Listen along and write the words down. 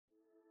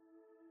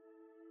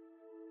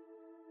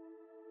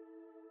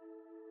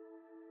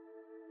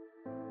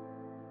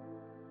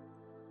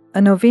A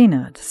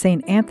Novena to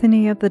St.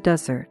 Anthony of the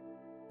Desert.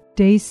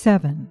 Day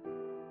 7.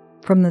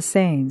 From the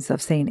sayings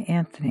of St.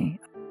 Anthony.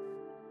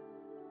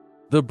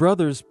 The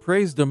brothers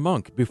praised a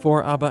monk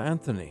before Abba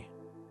Anthony.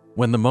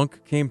 When the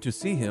monk came to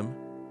see him,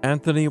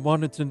 Anthony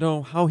wanted to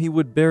know how he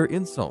would bear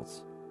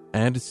insults,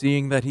 and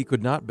seeing that he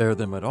could not bear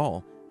them at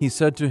all, he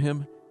said to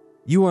him,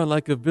 "You are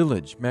like a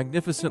village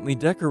magnificently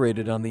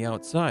decorated on the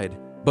outside,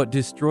 but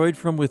destroyed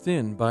from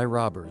within by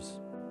robbers."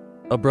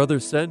 A brother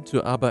said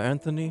to Abba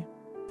Anthony,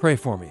 "Pray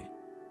for me."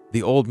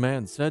 The old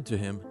man said to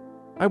him,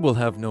 "I will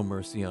have no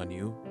mercy on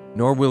you,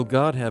 nor will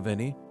God have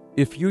any,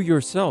 if you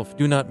yourself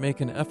do not make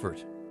an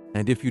effort,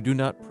 and if you do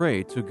not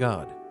pray to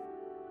God."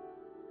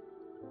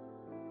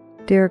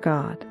 Dear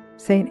God,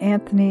 St.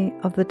 Anthony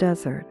of the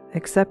Desert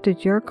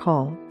accepted your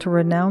call to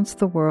renounce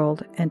the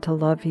world and to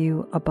love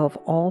you above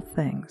all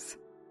things.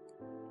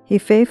 He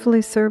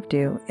faithfully served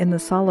you in the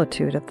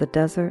solitude of the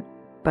desert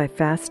by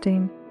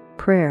fasting,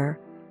 prayer,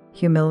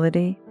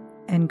 humility,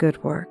 and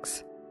good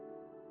works.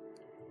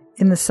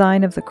 In the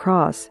sign of the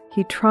cross,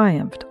 he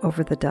triumphed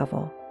over the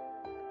devil.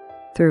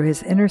 Through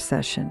his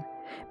intercession,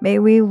 may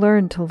we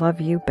learn to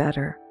love you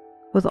better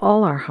with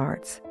all our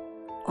hearts,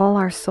 all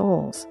our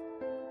souls,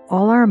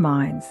 all our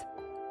minds,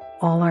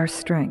 all our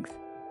strength,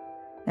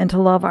 and to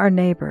love our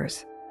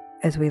neighbors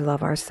as we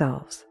love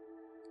ourselves.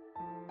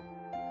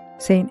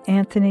 Saint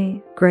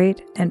Anthony,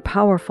 great and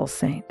powerful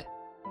saint,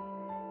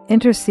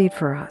 intercede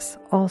for us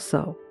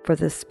also for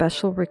this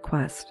special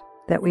request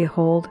that we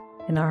hold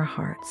in our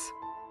hearts.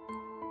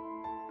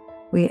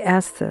 We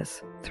ask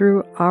this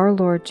through our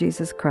Lord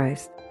Jesus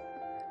Christ,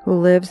 who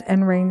lives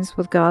and reigns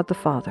with God the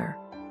Father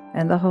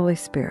and the Holy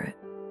Spirit,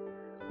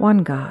 one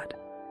God,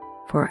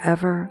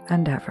 forever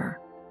and ever.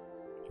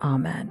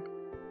 Amen.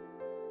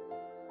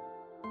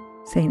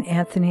 Saint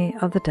Anthony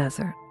of the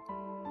Desert,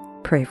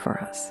 pray for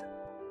us.